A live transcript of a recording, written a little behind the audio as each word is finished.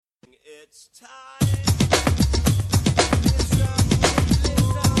It's time.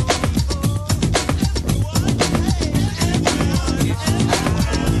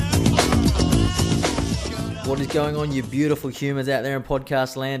 What is going on, you beautiful humans out there in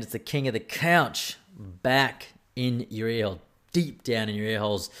podcast land? It's the king of the couch back in your ear, deep down in your ear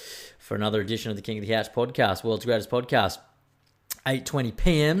holes for another edition of the King of the Couch podcast, world's greatest podcast. 8:20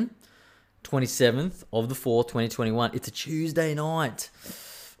 p.m, 27th of the 4th, 2021. It's a Tuesday night.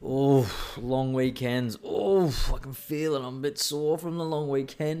 Oh, long weekends. Oh, I can feel it. I'm a bit sore from the long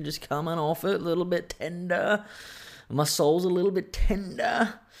weekend. Just coming off it, a little bit tender. My soul's a little bit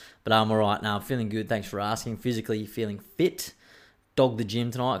tender. But I'm alright now. I'm feeling good. Thanks for asking. Physically feeling fit. Dogged the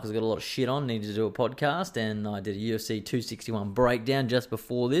gym tonight because I got a lot of shit on. Needed to do a podcast, and I did a UFC 261 breakdown just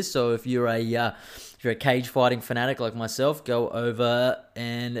before this. So if you're a cage fighting fanatic like myself, go over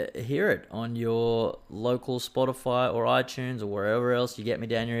and hear it on your local Spotify or iTunes or wherever else you get me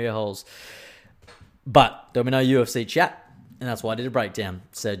down your ear holes. But there'll be no UFC chat, and that's why I did a breakdown.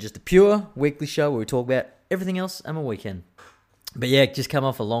 So just a pure weekly show where we talk about everything else and my weekend. But yeah, just come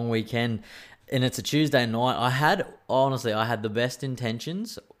off a long weekend, and it's a Tuesday night. I had the best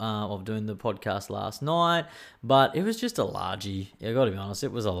intentions of doing the podcast last night, but it was just a largie. I got to be honest,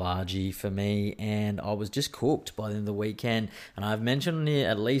 it was a largie for me, and I was just cooked by the end of the weekend. And I've mentioned here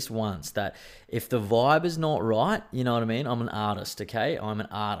at least once that if the vibe is not right, you know what I mean? I'm an artist, okay? I'm an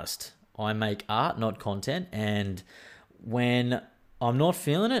artist. I make art, not content, and when I'm not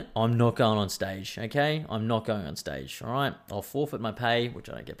feeling it, I'm not going on stage, okay? I'm not going on stage, all right? I'll forfeit my pay, which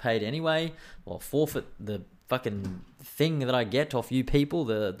I don't get paid anyway. I'll forfeit the fucking thing that I get off you people,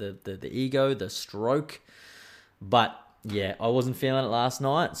 the ego, the stroke. But yeah, I wasn't feeling it last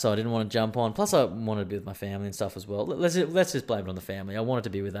night, so I didn't want to jump on. Plus, I wanted to be with my family and stuff as well. Let's just blame it on the family. I wanted to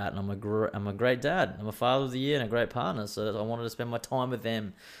be with that, and I'm a great dad. I'm a father of the year and a great partner, so I wanted to spend my time with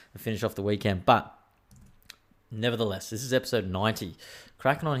them and finish off the weekend. But nevertheless, this is episode 90,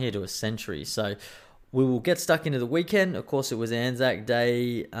 cracking on here to a century. So we will get stuck into the weekend. Of course, it was Anzac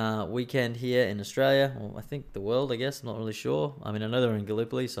Day weekend here in Australia. Well, I think the world, I guess. I'm not really sure. I mean, I know they're in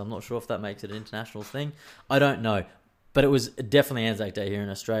Gallipoli, so I'm not sure if that makes it an international thing. I don't know. But it was definitely Anzac Day here in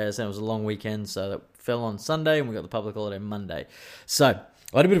Australia. So it was a long weekend, so that fell on Sunday, and we got the public holiday Monday. So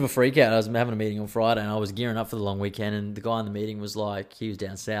I had a bit of a freak out. I was having a meeting on Friday, and I was gearing up for the long weekend, and the guy in the meeting was like, he was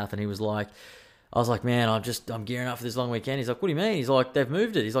down south, and he was like, I was like, man, I'm gearing up for this long weekend. He's like, what do you mean? He's like, they've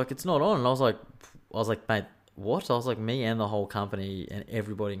moved it. He's like, it's not on. And I was like, mate, what? I was like, me and the whole company and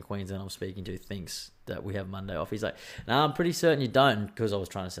everybody in Queensland I'm speaking to thinks that we have Monday off. He's like, no, I'm pretty certain you don't, because I was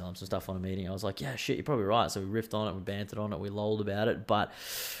trying to sell him some stuff on a meeting. I was like, yeah, shit, you're probably right. So we riffed on it, we bantered on it, we lolled about it, but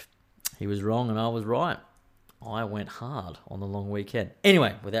he was wrong and I was right. I went hard on the long weekend.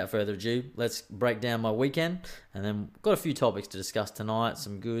 Anyway, without further ado, let's break down my weekend, and then got a few topics to discuss tonight.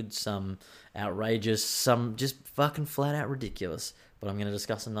 Some good, some outrageous, some just fucking flat out ridiculous, but I'm going to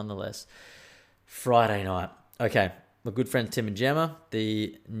discuss them nonetheless. Friday night. Okay, my good friends Tim and Gemma,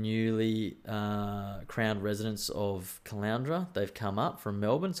 the newly crowned residents of Caloundra, they've come up from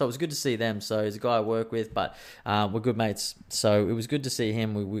Melbourne, so it was good to see them. So he's a guy I work with, but we're good mates, so it was good to see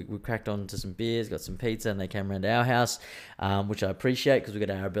him. We cracked on to some beers, got some pizza, and they came around to our house, which I appreciate because we got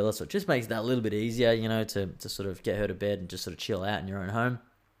Arabella, so it just makes that a little bit easier, you know, to sort of get her to bed and just sort of chill out in your own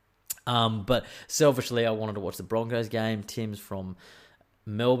home. But selfishly, I wanted to watch the Broncos game. Tim's from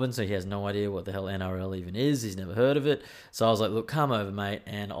Melbourne, so he has no idea what the hell NRL even is. He's never heard of it. So I was like, look, come over, mate,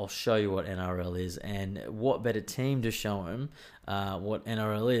 and I'll show you what NRL is. And what better team to show him what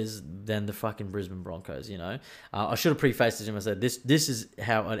NRL is than the fucking Brisbane Broncos, you know? I should have prefaced it to him. I said, this is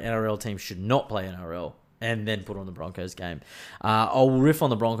how an NRL team should not play NRL, and then put on the Broncos game. I'll riff on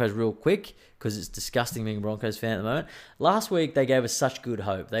the Broncos real quick, because it's disgusting being a Broncos fan at the moment. Last week, they gave us such good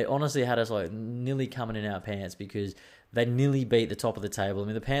hope. They honestly had us like nearly coming in our pants, because they nearly beat the top of the table. I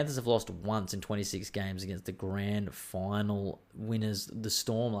mean, the Panthers have lost once in 26 games against the grand final winners, the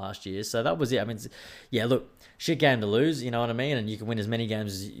Storm, last year. So that was it. I mean, yeah, look, shit game to lose, you know what I mean? And you can win as many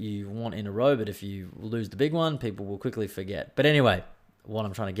games as you want in a row, but if you lose the big one, people will quickly forget. But anyway, what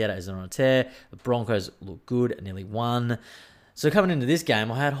I'm trying to get at is they're on a tear. The Broncos look good, nearly won. So coming into this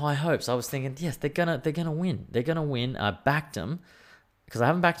game, I had high hopes. I was thinking, yes, they're gonna win. They're gonna win. I backed them, because I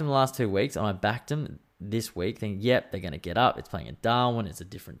haven't backed them the last 2 weeks, and I backed them this week, thinking, yep, they're going to get up. It's playing at Darwin. It's a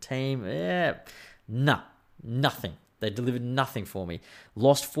different team. Yeah, nothing. They delivered nothing for me.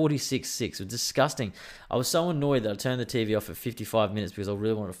 Lost 46-6. It was disgusting. I was so annoyed that I turned the TV off at 55 minutes because I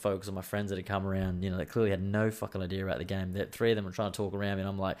really wanted to focus on my friends that had come around. You know, they clearly had no fucking idea about the game. Three of them were trying to talk around me, and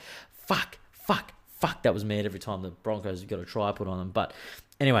I'm like, fuck. That was mad every time the Broncos got a try put on them. But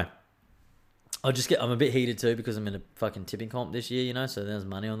anyway, I'm a bit heated too because I'm in a fucking tipping comp this year, so there's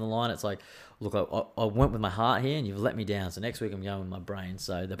money on the line. It's like, look, I went with my heart here and you've let me down. So next week I'm going with my brain.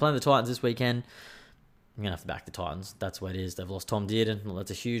 So they're playing the Titans this weekend. I'm going to have to back the Titans. That's what it is. They've lost Tom Dearden. Well,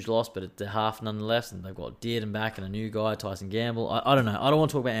 that's a huge loss, but it's a half nonetheless. And they've got Dearden back and a new guy, Tyson Gamble. I don't know. I don't want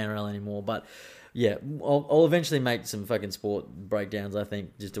to talk about NRL anymore, but yeah, I'll eventually make some fucking sport breakdowns, I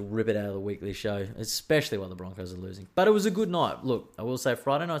think, just to rip it out of the weekly show, especially while the Broncos are losing. But it was a good night. Look, I will say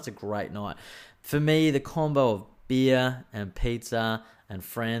Friday night's a great night. For me, the combo of beer and pizza and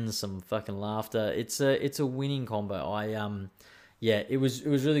friends, some fucking laughter, it's a winning combo. It was a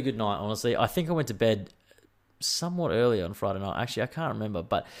really good night, honestly. I think I went to bed somewhat early on Friday night. Actually, I can't remember.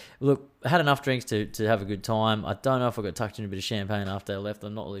 But look, I had enough drinks to have a good time. I don't know if I got tucked in a bit of champagne after I left.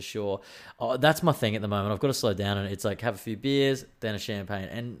 I'm not really sure. That's my thing at the moment. I've got to slow down, and it's like have a few beers, then a champagne.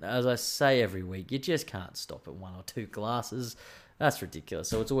 And as I say every week, you just can't stop at one or two glasses. That's ridiculous.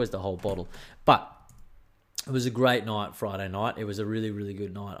 So it's always the whole bottle. But it was a great night Friday night. It was a really, really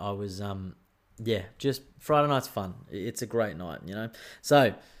good night. I was, just Friday night's fun. It's a great night,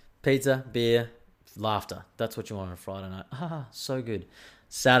 So pizza, beer, laughter. That's what you want on a Friday night. So good.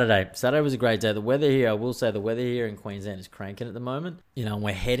 Saturday was a great day. The weather here, I will say the weather here in Queensland is cranking at the moment. And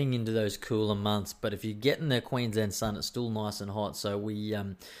we're heading into those cooler months. But if you're getting the Queensland sun, it's still nice and hot. So we,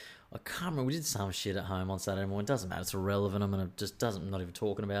 I can't remember, we did some shit at home on Saturday morning. It doesn't matter. It's irrelevant. I'm not even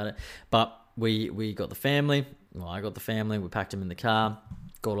talking about it. But we got the family. Well, I got the family. We packed them in the car.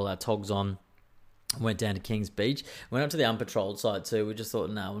 Got all our togs on. Went down to Kings Beach. Went up to the unpatrolled side too. We just thought,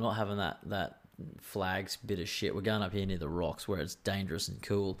 no, we're not having that flags bit of shit. We're going up here near the rocks where it's dangerous and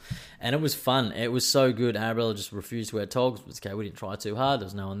cool. And it was fun. It was so good. Arabella just refused to wear togs. It's okay. We didn't try too hard. There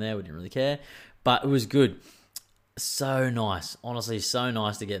was no one there. We didn't really care. But it was good. So nice. Honestly, so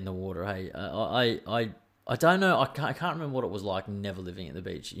nice to get in the water. Hey, I don't know. I can't remember what it was like never living at the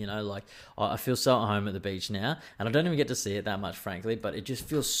beach. I feel so at home at the beach now, and I don't even get to see it that much, frankly. But it just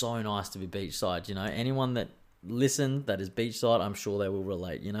feels so nice to be beachside. Anyone that listen that is beachside, I'm sure they will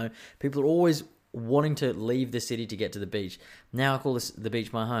relate. People are always wanting to leave the city to get to the beach. Now I call the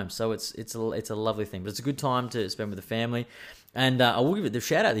beach my home, so it's a lovely thing. But it's a good time to spend with the family, and I will give it the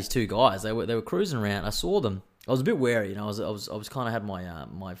shout out. These two guys, they were cruising around. I saw them. I was a bit wary, I was kind of had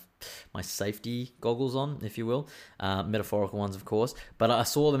my safety goggles on, if you will, metaphorical ones, of course. But I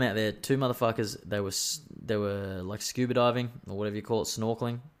saw them out there, two motherfuckers. They were like scuba diving or whatever you call it,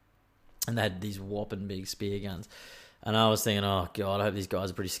 snorkeling, and they had these whopping big spear guns. And I was thinking, oh god, I hope these guys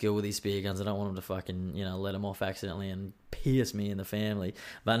are pretty skilled with these spear guns. I don't want them to fucking let them off accidentally and pierce me and the family.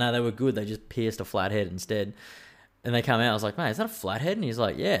 But no, they were good. They just pierced a flathead instead. And they come out. I was like, mate, is that a flathead? And he's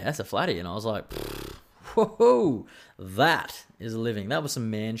like, yeah, that's a flathead. And I was like, whoa, that is living. That was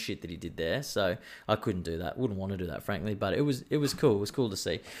some man shit that he did there. So I couldn't do that. Wouldn't want to do that, frankly. But it was cool. It was cool to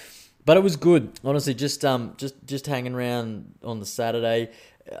see. But it was good, honestly. Just hanging around on the Saturday.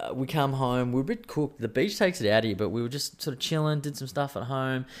 We come home. We're a bit cooked. The beach takes it out of you, but we were just sort of chilling, did some stuff at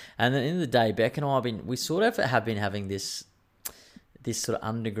home, and then at the end of the day, Beck and I we sort of have been having this sort of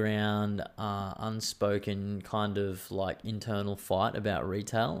underground, unspoken kind of like internal fight about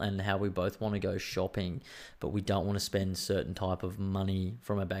retail and how we both want to go shopping, but we don't want to spend certain type of money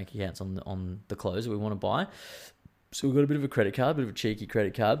from our bank accounts on the clothes we want to buy. So we've got a bit of a credit card, a bit of a cheeky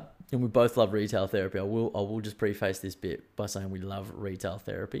credit card, and we both love retail therapy. I will just preface this bit by saying we love retail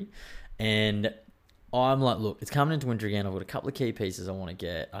therapy, and I'm like, look, it's coming into winter again. I've got a couple of key pieces I want to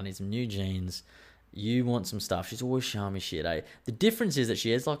get. I need some new jeans. You want some stuff. She's always showing me shit, eh? The difference is that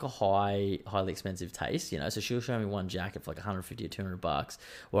she has like a highly expensive taste, so she'll show me one jacket for like $150 or $200,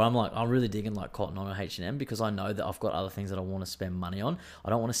 where I'm like, I'm really digging like Cotton On or H&M because I know that I've got other things that I want to spend money on. I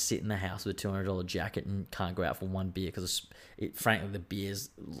don't want to sit in the house with a $200 jacket and can't go out for one beer because frankly, the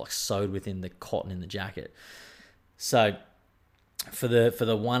beer's like sewed within the cotton in the jacket. So for the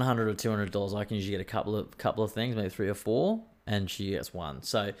 $100 or $200, I can usually get a couple of things, maybe 3 or 4. And she gets one.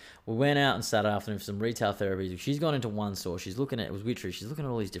 So we went out on Saturday afternoon for some retail therapy. She's gone into one store. She's looking at, it was Witchery. She's looking at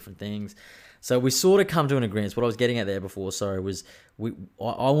all these different things. So we sort of come to an agreement. What I was getting at there before, was I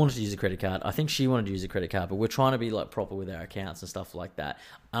wanted to use a credit card. I think she wanted to use a credit card, but we're trying to be like proper with our accounts and stuff like that.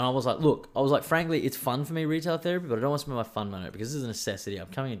 And I was like, frankly, it's fun for me, retail therapy, but I don't want to spend my fun money on it because this is a necessity. I'm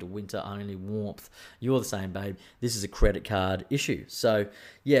coming into winter. I need warmth. You're the same, babe. This is a credit card issue. So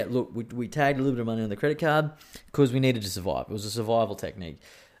yeah, look, we tagged a little bit of money on the credit card because we needed to survive. It was a survival technique.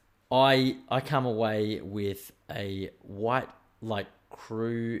 I come away with a white, like,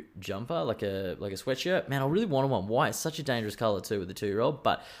 crew jumper, like a sweatshirt. Man, I really wanted one white. It's such a dangerous color too with the 2-year-old,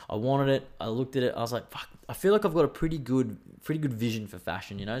 but I wanted it. I looked at it. I was like, fuck, I feel like I've got a pretty good vision for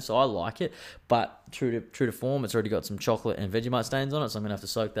fashion, you know, so I like it. But true to form, it's already got some chocolate and Vegemite stains on it, so I'm gonna have to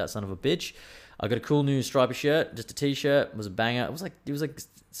soak that son of a bitch. I got a cool new stripy shirt, just a t-shirt. It was a banger. It was like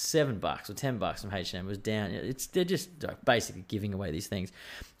 $7 or $10 from H&M. It was down. They're just like basically giving away these things.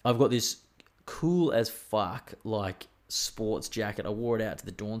 I've got this cool as fuck like sports jacket. I wore it out to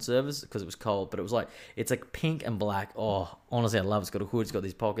the dawn service because it was cold, but it's like pink and black. Oh, honestly, I love it. It's got a hood. It's got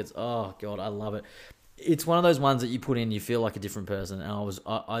these pockets. Oh god, I love it. It's one of those ones that you put in, you feel like a different person. And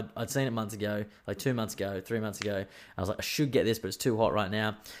I'd seen it months ago, like 2 months ago, 3 months ago. I was like, I should get this, but it's too hot right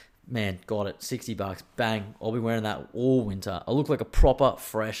now. Man, got it. $60. Bang. I'll be wearing that all winter. I look like a proper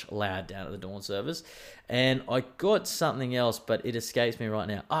fresh lad down at the dawn service. And I got something else, but it escapes me right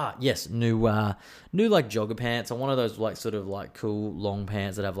now. Yes, new like jogger pants. I one of those like sort of like cool long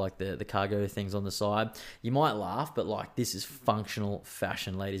pants that have like the cargo things on the side. You might laugh, but like this is functional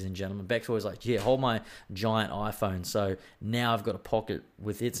fashion, ladies and gentlemen. Beck's always like, yeah, hold my giant iPhone. So now I've got a pocket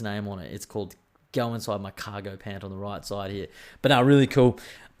with its name on it. It's called Go Inside My Cargo Pant on the right side here. But no, really cool.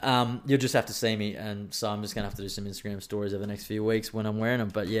 You'll just have to see me, and so I'm just going to have to do some Instagram stories over the next few weeks when I'm wearing them.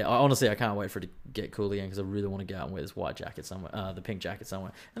 But yeah, honestly, I can't wait for it to get cool again because I really want to go out and wear this white jacket somewhere, the pink jacket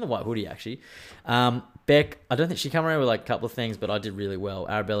somewhere, and the white hoodie actually. Beck, I don't think she came around with like a couple of things, but I did really well.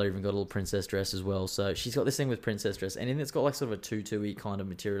 Arabella even got a little princess dress as well. So she's got this thing with princess dress, anything that's got like sort of a tutu-y kind of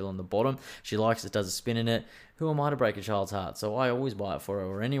material on the bottom. She likes it, does a spin in it. Who am I to break a child's heart? So I always buy it for her,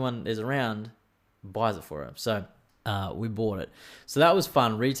 or anyone is around buys it for her. So we bought it. So that was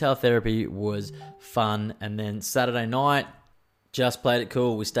fun. Retail therapy was fun. And then Saturday night, just played it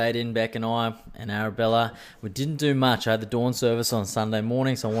cool. We stayed in, Beck and I and Arabella. We didn't do much. I had the dawn service on Sunday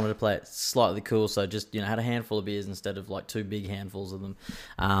morning, so I wanted to play it slightly cool. So just, had a handful of beers instead of like 2 big handfuls of them.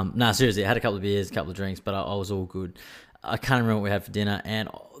 No, seriously, I had a couple of beers, a couple of drinks, but I was all good. I can't remember what we had for dinner. And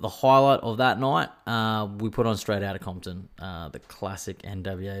the highlight of that night, we put on Straight Outta Compton, the classic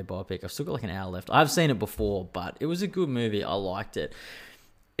NWA biopic. I've still got like an hour left. I've seen it before, but it was a good movie. I liked it.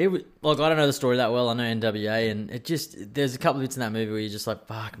 It was like, I don't know the story that well. I know NWA, and it just, there's a couple of bits in that movie where you're just like,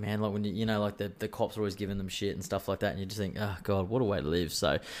 fuck, man, like when like the cops are always giving them shit and stuff like that, and you just think, oh god, what a way to live.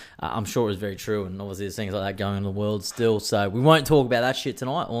 So I'm sure it was very true, and obviously there's things like that going on in the world still. So we won't talk about that shit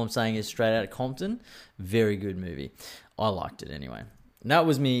tonight. All I'm saying is Straight Outta Compton, very good movie. I liked it anyway. And that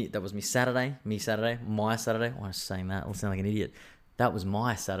was me Saturday. My Saturday. Why am I saying that? I sound like an idiot. That was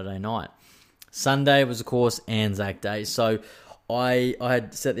my Saturday night. Sunday was, of course, Anzac Day. So I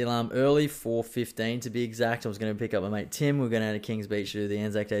had set the alarm early, 4:15 to be exact. I was going to pick up my mate Tim. We were going out to Kings Beach to do the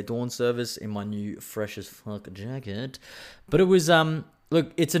Anzac Day dawn service in my new fresh as fuck jacket. But it was,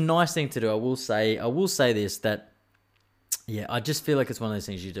 look, it's a nice thing to do. I will say this, that yeah, I just feel like it's one of those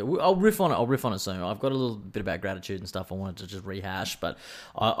things you do. I'll riff on it soon. I've got a little bit about gratitude and stuff I wanted to just rehash, but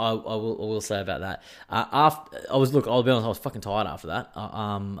I will say about that. I'll be honest, I was fucking tired after that.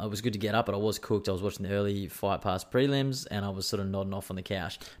 It was good to get up, but I was cooked. I was watching the early Fight Pass prelims, and I was sort of nodding off on the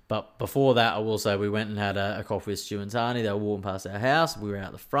couch. But before that, I will say we went and had a coffee with Stu and Tani. They were walking past our house. We were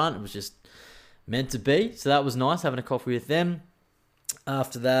out the front. It was just meant to be. So that was nice, having a coffee with them.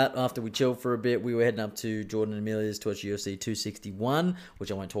 After that, after we chilled for a bit, we were heading up to Jordan and Amelia's to watch UFC 261,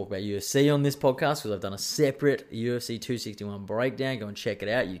 which I won't talk about UFC on this podcast because I've done a separate UFC 261 breakdown. Go and check it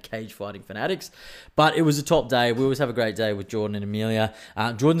out, you cage fighting fanatics. But it was a top day. We always have a great day with Jordan and Amelia.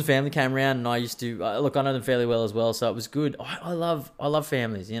 Jordan's family came around, and I used to look. I know them fairly well as well, so it was good. I love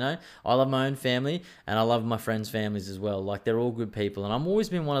families. I love my own family, and I love my friends' families as well. Like, they're all good people, and I've always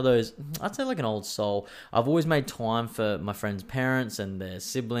been one of those. I'd say like an old soul. I've always made time for my friends' parents and their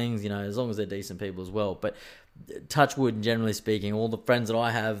siblings, as long as they're decent people as well. But touch wood, generally speaking, all the friends that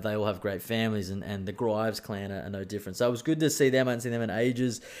I have, they all have great families, and the Grives clan are no different. So it was good to see them. I hadn't seen them in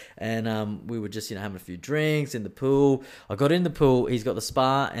ages, and we were just having a few drinks in the pool. I got in the pool. He's got the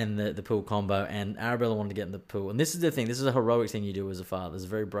spa and the pool combo, and Arabella wanted to get in the pool. And this is the thing. This is a heroic thing you do as a father. It's a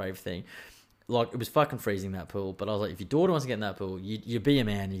very brave thing. Like, it was fucking freezing, that pool, but I was like, if your daughter wants to get in that pool, you be a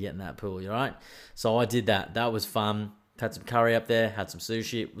man, you get in that pool, you right? So I did that. That was fun. Had some curry up there, had some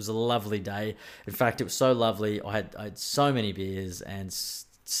sushi. It was a lovely day. In fact, it was so lovely. I had so many beers and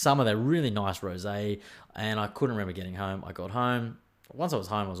some of that really nice rosé, and I couldn't remember getting home. I got home. Once I was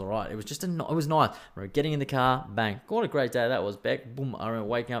home, I was all right. It was just it was nice. I remember getting in the car, bang. What a great day that was, Beck. Boom. I remember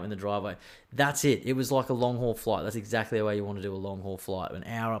waking up in the driveway. That's it. It was like a long haul flight. That's exactly the way you want to do a long haul flight. An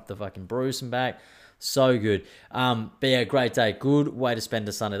hour up the fucking Bruce and back. So good. But yeah, great day. Good way to spend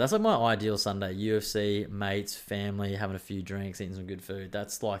a Sunday. That's like my ideal Sunday. UFC, mates, family, having a few drinks, eating some good food.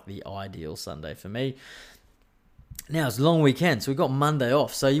 That's like the ideal Sunday for me. Now, it's a long weekend, so we got Monday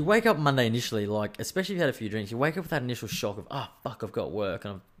off. So you wake up Monday initially, like, especially if you had a few drinks, you wake up with that initial shock of, fuck, I've got work,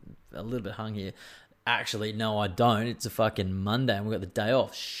 and I'm a little bit hung here. actually, no, I don't. It's a fucking Monday and we got the day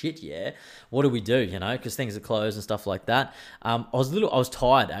off. Shit, yeah. What do we do, you know? Because things are closed and stuff like that. I was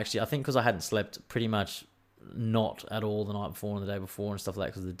tired, actually. I think because I hadn't slept pretty much not at all the night before and the day before and stuff like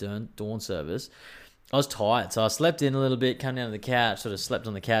that because of the dawn service. I was tired, so I slept in a little bit, came down to the couch, sort of slept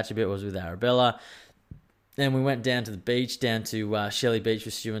on the couch a bit, was with Arabella. Then we went down to the beach, down to Shelley Beach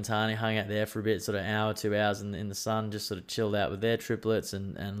with Stu and Tani, hung out there for a bit, sort of hour, 2 hours in the sun, just sort of chilled out with their triplets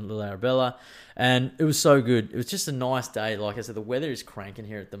and little Arabella. And it was so good. It was just a nice day. Like I said, the weather is cranking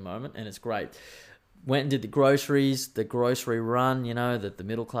here at the moment, and it's great. Went and did the groceries, the grocery run, you know, that the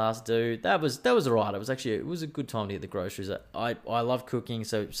middle class do. That was all right. It was a good time to get the groceries. I love cooking,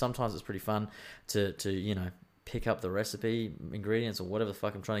 so sometimes it's pretty fun to you know, pick up the recipe, ingredients, or whatever the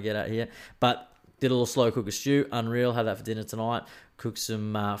fuck I'm trying to get at here. But did a little slow cooker stew, unreal. Had that for dinner tonight. Cooked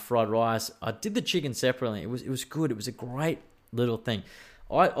some fried rice. I did the chicken separately. It was good. It was a great little thing.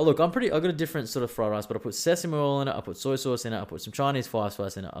 I got a different sort of fried rice, but I put sesame oil in it. I put soy sauce in it. I put some Chinese five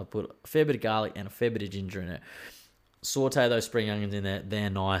spice in it. I put a fair bit of garlic and a fair bit of ginger in it. Saute those spring onions in there. They're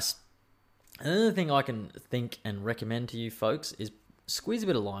nice. Another thing I can think and recommend to you folks is squeeze a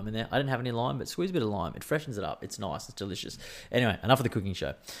bit of lime in there. I didn't have any lime, but squeeze a bit of lime. It freshens it up. It's nice. It's delicious. Anyway, enough of the cooking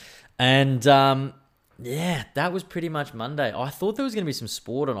show. And yeah, that was pretty much Monday. I thought there was going to be some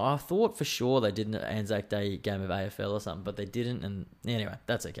sport on. I thought for sure they did an Anzac Day game of AFL or something, but they didn't. And anyway,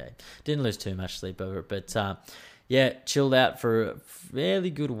 that's okay. Didn't lose too much sleep over it. But yeah, chilled out for a fairly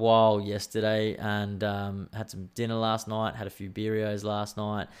good while yesterday and had some dinner last night, had a few beerios last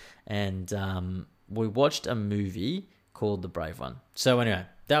night, and we watched a movie called The Brave One. So anyway,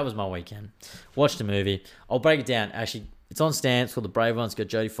 that was my weekend. Watched a movie. I'll break it down. Actually, it's on Stan. It's called The Brave One. It's got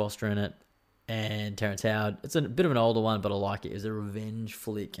Jodie Foster in it and Terrence Howard. It's a bit of an older one, but I like it. It's a revenge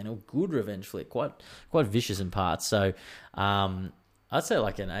flick, and a good revenge flick. Quite vicious in parts. So I'd say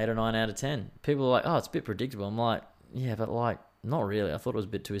like an 8 or 9 out of 10. People are like, oh, it's a bit predictable. I'm like, yeah, but like, not really. I thought it was a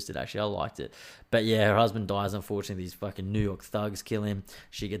bit twisted, actually. I liked it. But yeah, her husband dies, unfortunately. These fucking New York thugs kill him.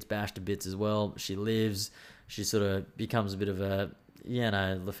 She gets bashed to bits as well. She lives. She sort of becomes a bit of a, you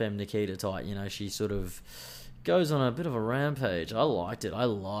know, La Femme Nikita type. You know, she sort of goes on a bit of a rampage. I liked it. I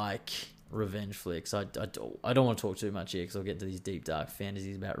like revenge flicks. I don't want to talk too much here because I'll get into these deep, dark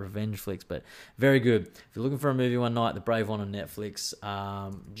fantasies about revenge flicks, but very good. If you're looking for a movie one night, The Brave One on Netflix,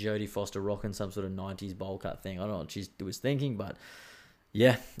 Jodie Foster rocking some sort of 90s bowl cut thing. I don't know what she was thinking, but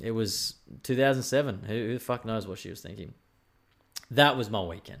yeah, it was 2007. Who the fuck knows what she was thinking? That was my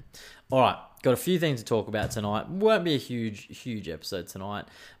weekend. All right, got a few things to talk about tonight. Won't be a huge episode tonight,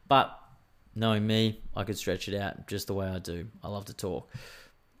 but knowing me, I could stretch it out just the way I do. I love to talk.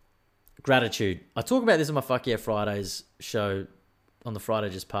 Gratitude. I talk about this on my Fuck Yeah Fridays show on the Friday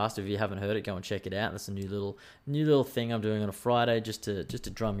just past. If you haven't heard it, go and check it out. That's a new little thing I'm doing on a Friday just to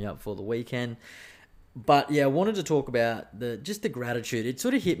drum you up for the weekend. But yeah, I wanted to talk about the gratitude. It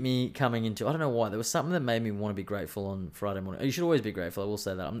sort of hit me coming into, I don't know why, there was something that made me want to be grateful on Friday morning. You should always be grateful, I will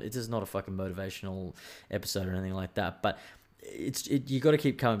say that. It is not a fucking motivational episode or anything like that, but you got to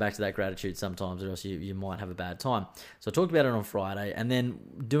keep coming back to that gratitude sometimes, or else you might have a bad time. So I talked about it on Friday, and then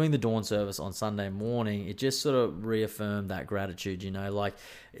doing the dawn service on Sunday morning, it just sort of reaffirmed that gratitude. You know, like,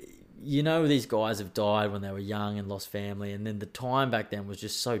 you know, these guys have died when they were young and lost family, and then the time back then was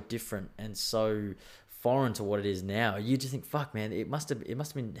just so different and so foreign to what it is now. You just think, fuck, man, it must have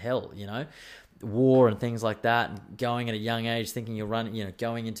been hell. You know, war and things like that, and going at a young age thinking you're running, you know,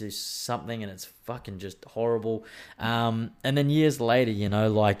 going into something and it's fucking just horrible. And then years later, you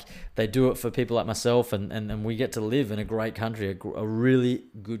know, like, they do it for people like myself, and we get to live in a great country, a really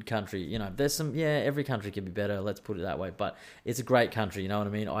good country. You know, there's some, yeah, every country can be better, let's put it that way, but it's a great country, you know what I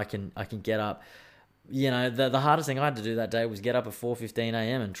mean? I can get up. You know, the hardest thing I had to do that day was get up at 4:15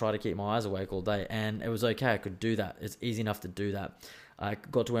 a.m. and try to keep my eyes awake all day, and it was okay. I could do that. It's easy enough to do that. I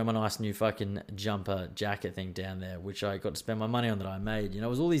got to wear my nice new fucking jumper jacket thing down there, which I got to spend my money on that I made. You know, it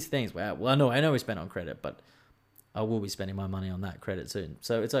was all these things. Wow. Well, I know we spent on credit, but I will be spending my money on that credit soon.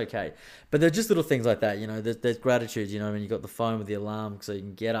 So it's okay. But they're just little things like that. You know, there's gratitude. You know, I mean, you got the phone with the alarm so you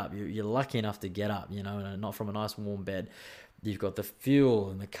can get up. You're lucky enough to get up, you know, and not from a nice warm bed. You've got the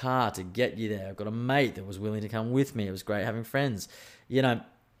fuel and the car to get you there. I've got a mate that was willing to come with me. It was great having friends. You know,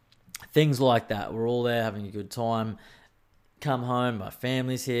 things like that. We're all there having a good time. Come home, my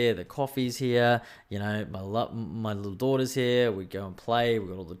family's here, the coffee's here, you know, my little daughter's here, we go and play, we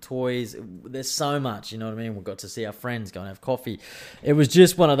got all the toys, there's so much, you know what I mean? We got to see our friends, go and have coffee. It was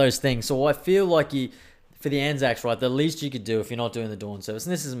just one of those things. So I feel like for the Anzacs, right, the least you could do if you're not doing the dawn service,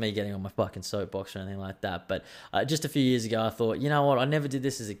 and this isn't me getting on my fucking soapbox or anything like that, but just a few years ago, I thought, you know what, I never did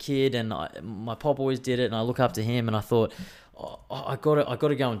this as a kid, and my pop always did it, and I look up to him, and I thought, I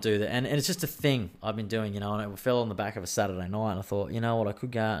gotta go and do that, and it's just a thing I've been doing, and it fell on the back of a Saturday night, and I thought, you know what, I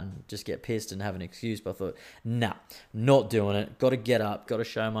could go out and just get pissed and have an excuse, but I thought, nah, not doing it. Got to get up, got to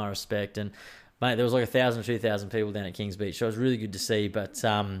show my respect, and mate, there was like 1,000, 2,000 people down at Kings Beach, so it was really good to see. But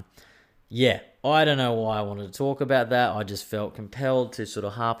yeah, I don't know why I wanted to talk about that. I just felt compelled to sort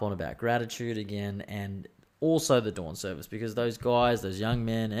of harp on about gratitude again, and also the dawn service, because those guys, those young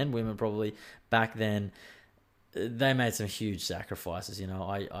men and women probably back then, they made some huge sacrifices.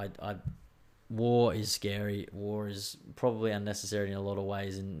 War is scary. War is probably unnecessary in a lot of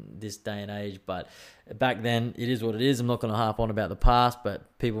ways in this day and age. But back then, it is what it is. I'm not going to harp on about the past,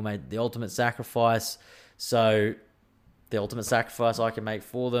 but people made the ultimate sacrifice. So the ultimate sacrifice I can make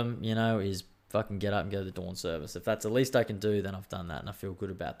for them, is fucking get up and go to the dawn service. If that's the least I can do, then I've done that, and I feel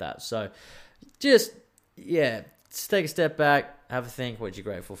good about that. So just take a step back, have a think what you're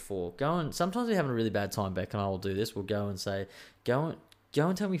grateful for. Sometimes we're having a really bad time, Beck and I will do this. We'll go and say, go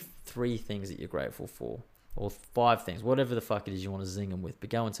and tell me 3 things that you're grateful for, or 5 things, whatever the fuck it is you want to zing them with, but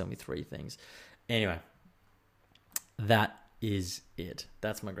go and tell me 3 things. Anyway, that is it.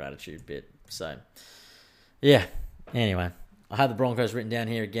 That's my gratitude bit. So, yeah. Anyway, I had the Broncos written down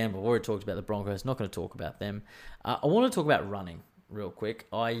here again, but we've already talked about the Broncos. Not going to talk about them. I want to talk about running real quick.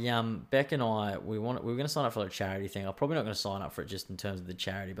 Beck and I, we were going to sign up for a charity thing. I'm probably not going to sign up for it just in terms of the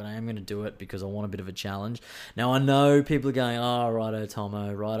charity, but I am going to do it because I want a bit of a challenge. Now, I know people are going, oh, righto,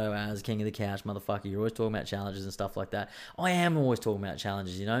 Tomo, righto, as King of the Couch, motherfucker, you're always talking about challenges and stuff like that. I am always talking about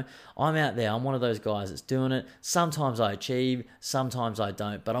challenges, I'm out there. I'm one of those guys that's doing it. Sometimes I achieve, sometimes I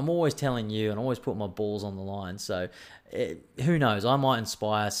don't, but I'm always telling you and always putting my balls on the line. So who knows? I might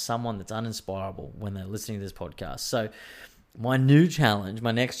inspire someone that's uninspirable when they're listening to this podcast. So my next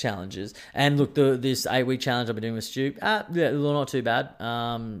challenge is, and look, this 8-week challenge I've been doing with Stu, not too bad.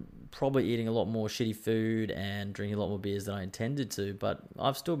 Probably eating a lot more shitty food and drinking a lot more beers than I intended to, but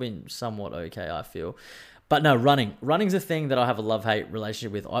I've still been somewhat okay, I feel. But no, running. Running's a thing that I have a love-hate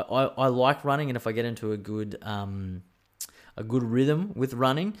relationship with. I like running, and if I get into a good rhythm with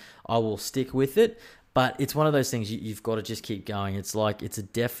running, I will stick with it. But it's one of those things you've got to just keep going. It's like, it's a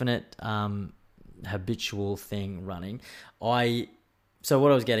definite habitual thing, running. So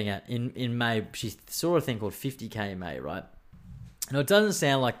what I was getting at, in May, she saw a thing called 50K in May, right? Now, it doesn't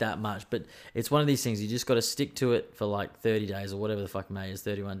sound like that much, but it's one of these things you just got to stick to it for like 30 days or whatever the fuck May is,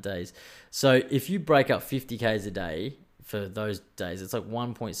 31 days. So if you break up 50Ks a day for those days, it's like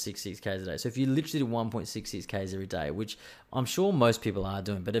 1.66Ks a day. So if you literally do 1.66Ks every day, which I'm sure most people are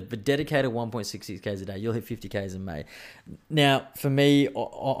doing, but if a dedicated 1.66Ks a day, you'll hit 50Ks in May. Now, for me, I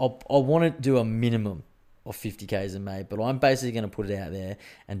want to do a minimum of 50Ks in May, but I'm basically going to put it out there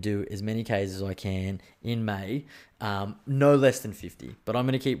and do as many Ks as I can in May, no less than 50. But I'm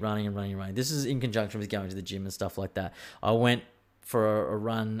going to keep running and running and running. This is in conjunction with going to the gym and stuff like that. I went for a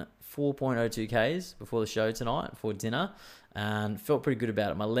run 4.02 Ks before the show tonight, before dinner, and felt pretty good about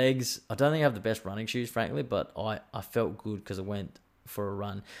it. My legs, I don't think I have the best running shoes, frankly, but I felt good because I went for a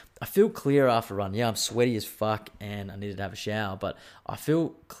run. I feel clear after a run. Yeah, I'm sweaty as fuck and I needed to have a shower, but I feel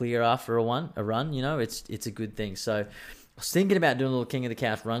clear after a run, it's a good thing. So I was thinking about doing a little King of the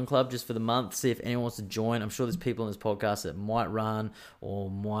Couch run club just for the month, see if anyone wants to join. I'm sure there's people in this podcast that might run or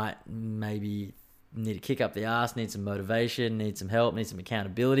might maybe need to kick up the ass, need some motivation, need some help, need some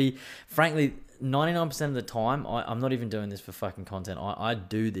accountability. Frankly, 99% of the time, I'm not even doing this for fucking content. I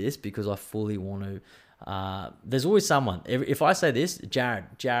do this because I fully want to. There's always someone. If I say this,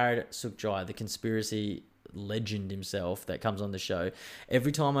 Jared Sukjai, the conspiracy legend himself that comes on the show,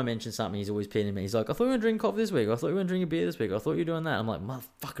 every time I mention something, he's always pinning me. He's like, I thought you were drinking coffee this week. I thought you were drinking beer this week. I thought you were doing that. I'm like,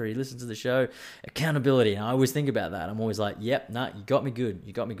 motherfucker, he listens to the show. Accountability. And I always think about that. I'm always like, yep, nah, you got me good.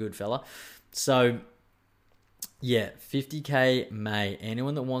 You got me good, fella. So, yeah, 50K May.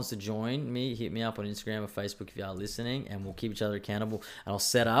 Anyone that wants to join me, hit me up on Instagram or Facebook if you are listening, and we'll keep each other accountable. And I'll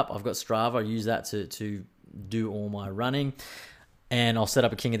set up, I've got Strava, I use that to do all my running. And I'll set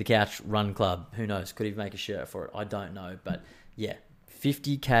up a King of the Couch run club. Who knows? Could even make a shirt for it. I don't know. But yeah,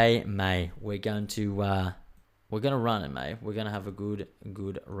 50K May. We're going to run in May. We're going to have a good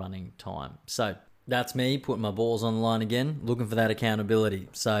running time. So that's me putting my balls on the line again, looking for that accountability.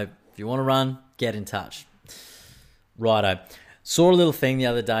 So if you want to run, get in touch. Righto. Saw a little thing the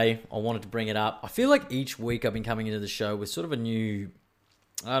other day. I wanted to bring it up. I feel like each week I've been coming into the show with sort of a new,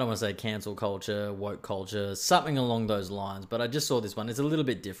 I don't want to say cancel culture, woke culture, something along those lines. But I just saw this one. It's a little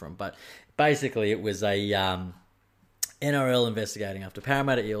bit different. But basically it was a NRL investigating after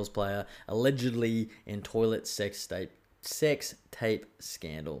Parramatta Eels player allegedly in toilet sex state Sex tape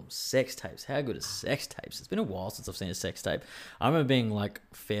scandal. Sex tapes. How good are sex tapes? It's been a while since I've seen a sex tape. I remember being like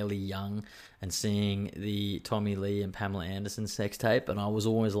fairly young and seeing the Tommy Lee and Pamela Anderson sex tape, and I was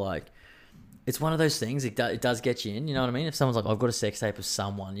always like, it's one of those things, it does get you in, you know what I mean? If someone's like, I've got a sex tape of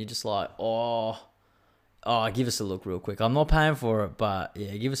someone, you're just like, oh, give us a look real quick. I'm not paying for it, but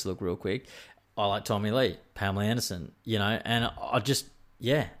yeah, give us a look real quick. I like Tommy Lee, Pamela Anderson, you know, and it was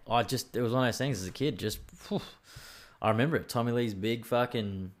one of those things as a kid, I remember it. Tommy Lee's big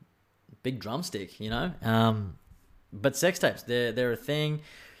drumstick, you know? But sex tapes, they're a thing.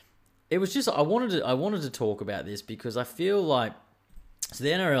 It was just, I wanted to talk about this because I feel like, so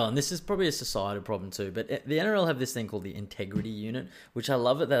the NRL, and this is probably a societal problem too, but the NRL have this thing called the integrity unit, which I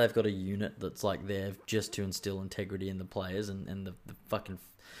love it that they've got a unit that's like there just to instill integrity in the players and the fucking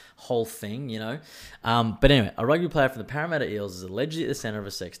whole thing, you know? But anyway, a rugby player from the Parramatta Eels is allegedly at the centre of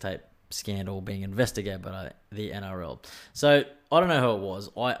a sex tape scandal being investigated by the NRL. So I don't know who it was.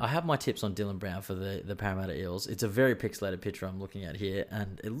 I have my tips on Dylan Brown for the Parramatta Eels. It's a very pixelated picture I'm looking at here,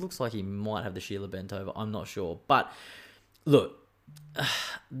 and it looks like he might have the Sheila bent over. I'm not sure. But look,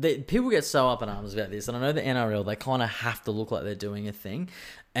 people get so up in arms about this, and I know the NRL, they kind of have to look like they're doing a thing,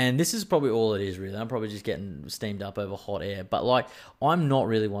 and this is probably all it is really. I'm probably just getting steamed up over hot air, but like, I'm not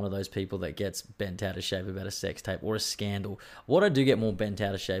really one of those people that gets bent out of shape about a sex tape or a scandal. What I do get more bent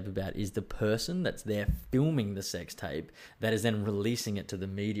out of shape about is the person that's there filming the sex tape that is then releasing it to the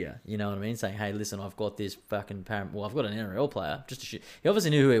media, you know what I mean, saying, hey, listen, I've got this fucking I've got an NRL player, just to shoot. He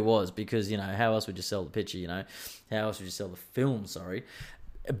obviously knew who he was, because, you know, how else would you sell the picture, you know, how else would you sell the film, sorry.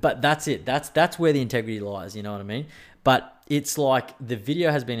 But that's it. That's where the integrity lies, you know what I mean? But it's like the video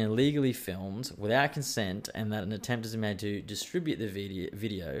has been illegally filmed without consent, and that an attempt has been made to distribute the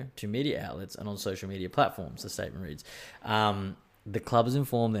video to media outlets and on social media platforms, the statement reads. The club has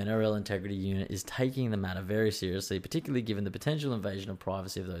informed the NRL Integrity Unit is taking the matter very seriously, particularly given the potential invasion of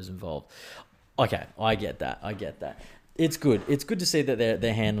privacy of those involved. Okay, I get that. It's good. It's good to see that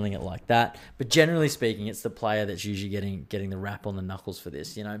they're handling it like that. But generally speaking, it's the player that's usually getting the rap on the knuckles for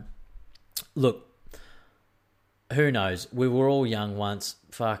this, you know? Look, who knows? We were all young once.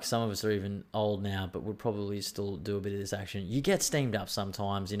 Fuck, some of us are even old now, but would probably still do a bit of this action. You get steamed up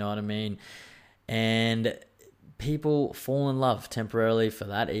sometimes, you know what I mean? And people fall in love temporarily for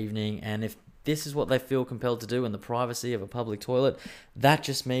that evening, and if this is what they feel compelled to do in the privacy of a public toilet, that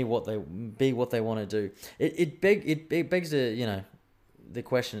just what they want to do. It begs the, you know, the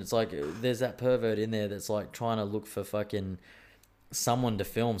question. It's like there's that pervert in there that's like trying to look for fucking something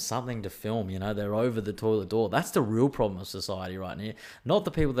to film, you know, they're over the toilet door. That's the real problem of society right now. Not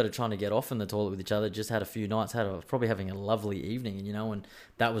the people that are trying to get off in the toilet with each other, just had a few nights, probably having a lovely evening, and, you know, and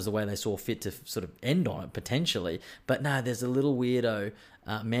that was the way they saw fit to sort of end on it, potentially. But no, there's a little weirdo,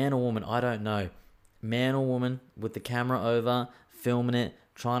 man or woman, I don't know, man or woman with the camera over, filming it,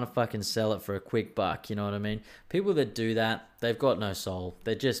 trying to fucking sell it for a quick buck, you know what I mean? People that do that, they've got no soul.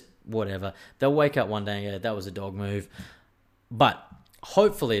 They're just whatever. They'll wake up one day and go, that was a dog move. But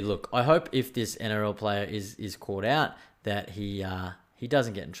hopefully, look, I hope if this NRL player is caught out, that he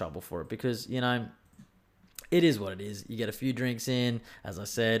doesn't get in trouble for it, because, you know, it is what it is. You get a few drinks in, as I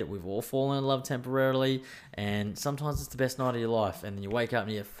said, we've all fallen in love temporarily, and sometimes it's the best night of your life, and then you wake up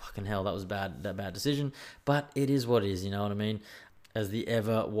and you're fucking hell, that was that bad decision. But it is what it is, you know what I mean? As the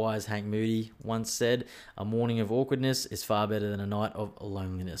ever-wise Hank Moody once said, a morning of awkwardness is far better than a night of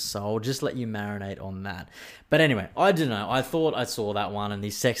loneliness. So I'll just let you marinate on that. But anyway, I don't know. I thought I saw that one and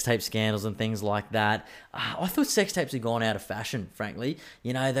these sex tape scandals and things like that. I thought sex tapes had gone out of fashion, frankly.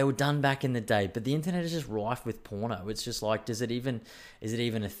 You know, they were done back in the day, but the internet is just rife with porno. It's just like, is it even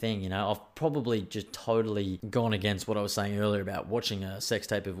a thing? You know, I've probably just totally gone against what I was saying earlier about watching a sex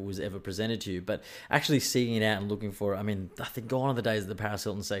tape if it was ever presented to you, but actually seeking it out and looking for it. I mean, I think gone are the days of the Paris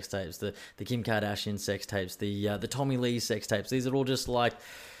Hilton sex tapes, the Kim Kardashian sex tapes, the Tommy Lee sex tapes. These are all just like,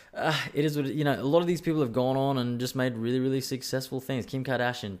 it is what, you know, a lot of these people have gone on and just made really, really successful things. Kim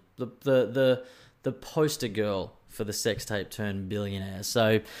Kardashian, the poster girl for the sex tape turned billionaire.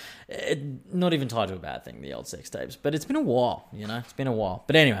 So not even tied to a bad thing, the old sex tapes. But it's been a while, you know. It's been a while.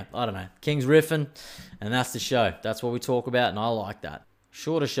 But anyway, I don't know. King's riffing, and that's the show. That's what we talk about, and I like that.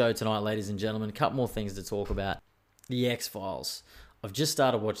 Shorter show tonight, ladies and gentlemen. A couple more things to talk about. The X-Files. I've just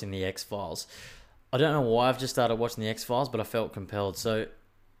started watching The X-Files. I don't know why I've just started watching The X-Files, but I felt compelled. So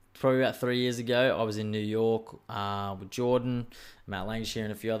probably about 3 years ago, I was in New York with Jordan, Matt Lancashire,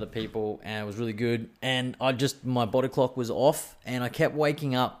 and a few other people, and it was really good. And my body clock was off, and I kept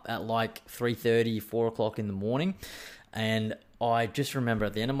waking up at like 3:30, 4 o'clock in the morning. And I just remember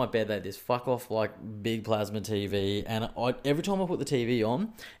at the end of my bed they had this fuck off like big plasma TV, and every time I put the TV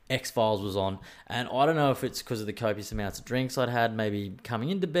on, X-Files was on, and I don't know if it's because of the copious amounts of drinks I'd had, maybe coming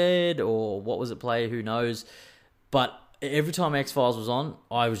into bed, or what was it play, who knows, but every time X-Files was on,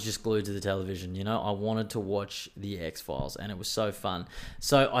 I was just glued to the television, you know? I wanted to watch the X-Files, and it was so fun.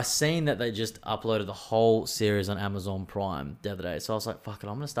 So I seen that they just uploaded the whole series on Amazon Prime the other day, so I was like, fuck it,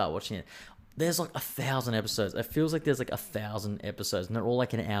 I'm going to start watching it. There's like 1,000 episodes. It feels like there's like 1,000 episodes, and they're all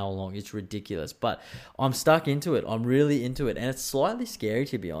like an hour long. It's ridiculous, but I'm stuck into it. I'm really into it, and it's slightly scary,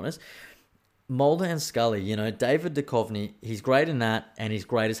 to be honest. Mulder and Scully, you know, David Duchovny, he's great in that, and he's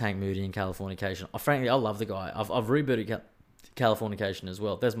great as Hank Moody in Californication. Frankly, I love the guy. I've rebooted Californication as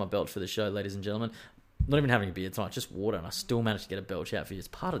well. There's my belch for the show, ladies and gentlemen. Not even having a beer tonight, just water, and I still managed to get a belch out for you. It's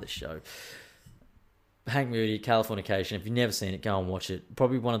part of the show. Hank Moody, Californication. If you've never seen it, go and watch it.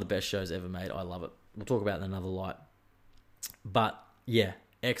 Probably one of the best shows ever made. I love it. We'll talk about it in another light. But yeah,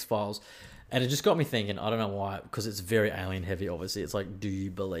 X-Files. And it just got me thinking, I don't know why, because it's very alien heavy, obviously. It's like, do you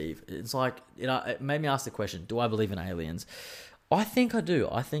believe? It's like, you know, it made me ask the question, do I believe in aliens? I think I do.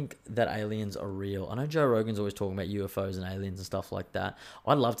 I think that aliens are real. I know Joe Rogan's always talking about UFOs and aliens and stuff like that.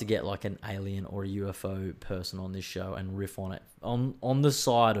 I'd love to get like an alien or a UFO person on this show and riff on it. On the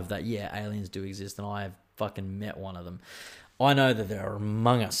side of that, yeah, aliens do exist, and I have fucking met one of them. I know that there are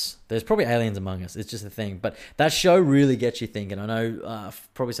among us. There's probably aliens among us. It's just a thing. But that show really gets you thinking. I know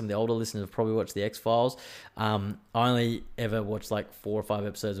probably some of the older listeners have probably watched The X-Files. I only ever watched like 4 or 5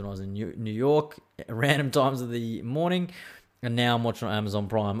 episodes when I was in New York at random times of the morning. And now I'm watching on Amazon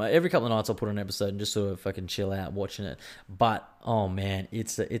Prime. Every couple of nights I'll put on an episode and just sort of fucking chill out watching it. But, oh man,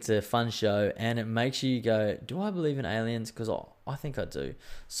 it's a fun show. And it makes you go, do I believe in aliens? Because I think I do.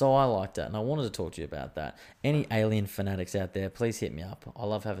 So I like that. And I wanted to talk to you about that. Any alien fanatics out there, please hit me up. I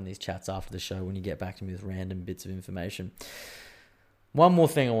love having these chats after the show when you get back to me with random bits of information. One more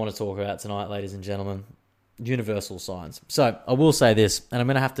thing I want to talk about tonight, ladies and gentlemen. Universal signs. So I will say this, and I'm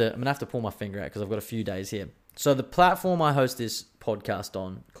gonna have to pull my finger out because I've got a few days here. So the platform I host this podcast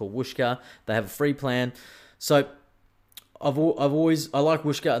on, called Whooshkaa, they have a free plan. So I like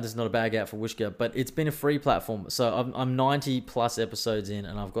Whooshkaa. There's not a bag out for Whooshkaa, but it's been a free platform. So I'm 90 plus episodes in,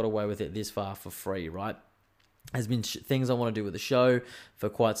 and I've got away with it this far for free, right? There's been things I want to do with the show for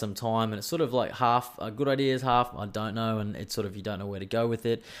quite some time, and it's sort of like half a good ideas, half I don't know, and it's sort of you don't know where to go with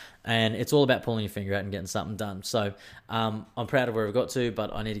it, and it's all about pulling your finger out and getting something done. So I'm proud of where I've got to,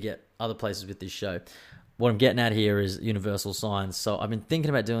 but I need to get other places with this show. What I'm getting at here is universal signs. So I've been thinking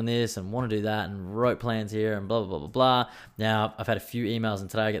about doing this and want to do that and wrote plans here and blah, blah, blah, blah, blah. Now, I've had a few emails, and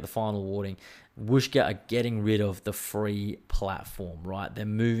today I get the final warning. Whooshkaa are getting rid of the free platform, right? They're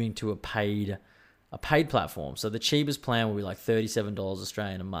moving to a paid platform. So the cheapest plan will be like $37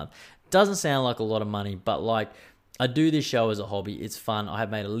 Australian a month. Doesn't sound like a lot of money, but like I do this show as a hobby. It's fun. I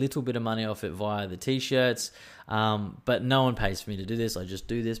have made a little bit of money off it via the t-shirts, but no one pays for me to do this. I just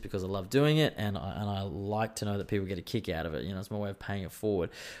do this because I love doing it, and I like to know that people get a kick out of it. You know, it's my way of paying it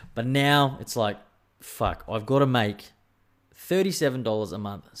forward. But now it's like, fuck, I've got to make $37 a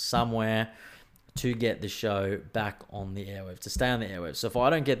month somewhere to get the show back on the airwaves, to stay on the airwaves. So if I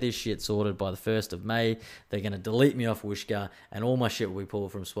don't get this shit sorted by the 1st of May, they're going to delete me off Whooshkaa, and all my shit will be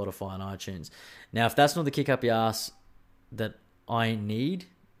pulled from Spotify and iTunes. Now, if that's not the kick up your ass that I need,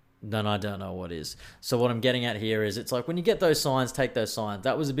 then I don't know what is. So what I'm getting at here is, it's like when you get those signs, take those signs.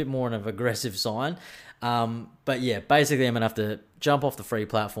 That was a bit more of an aggressive sign. But yeah, basically I'm going to have to jump off the free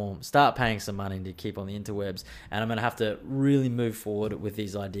platform, start paying some money to keep on the interwebs, and I'm going to have to really move forward with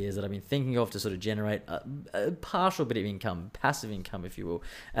these ideas that I've been thinking of to sort of generate a partial bit of income, passive income, if you will.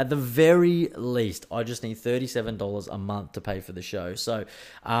 At the very least, I just need $37 a month to pay for the show. So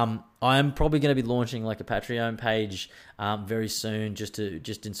I'm probably going to be launching like a Patreon page very soon, just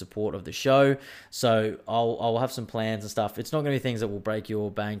in support of the show. So I'll have some plans and stuff. It's not going to be things that will break your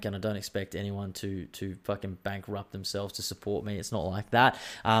bank, and I don't expect anyone to fucking bankrupt themselves to support me. It's not like that.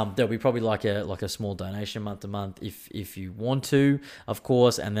 There'll be probably like a small donation month to month if you want to, of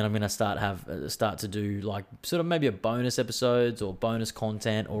course. And then I'm going to start to do like sort of maybe a bonus episodes or bonus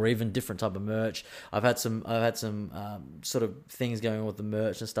content, or even different type of merch. I've had some sort of things going on with the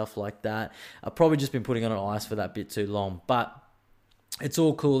merch and stuff like that. I've probably just been putting on ice for that bit too long, but it's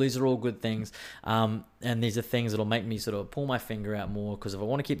all cool. These are all good things. And these are things that'll make me sort of pull my finger out more, because if I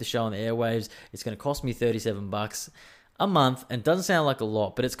want to keep the show on the airwaves, it's going to cost me $37 a month. And it doesn't sound like a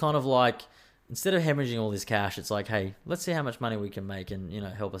lot, but it's kind of like, instead of hemorrhaging all this cash, it's like, hey, let's see how much money we can make and,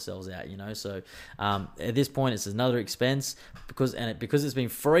 help ourselves out, So at this point, it's another expense because it's been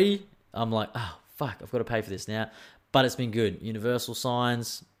free. I'm like, oh, fuck, I've got to pay for this now. But it's been good. Universal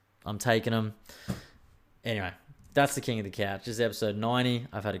signs, I'm taking them. Anyway, that's the King of the Couch. This is episode 90.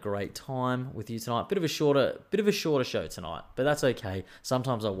 I've had a great time with you tonight. Bit of a shorter show tonight, but that's okay.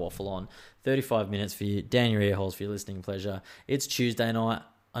 Sometimes I waffle on. 35 minutes for you. Down your ear holes for your listening pleasure. It's Tuesday night.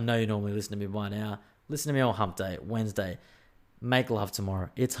 I know you normally listen to me by now. Listen to me on hump day, Wednesday. Make love tomorrow.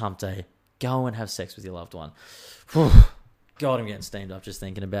 It's hump day. Go and have sex with your loved one. God, I'm getting steamed up just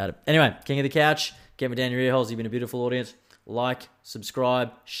thinking about it. Anyway, King of the Couch. Get me down your ear holes. You've been a beautiful audience. Like,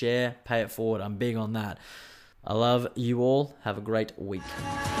 subscribe, share, pay it forward. I'm big on that. I love you all. Have a great week. No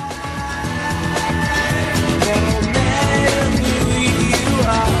matter who you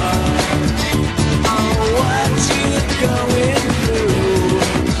are.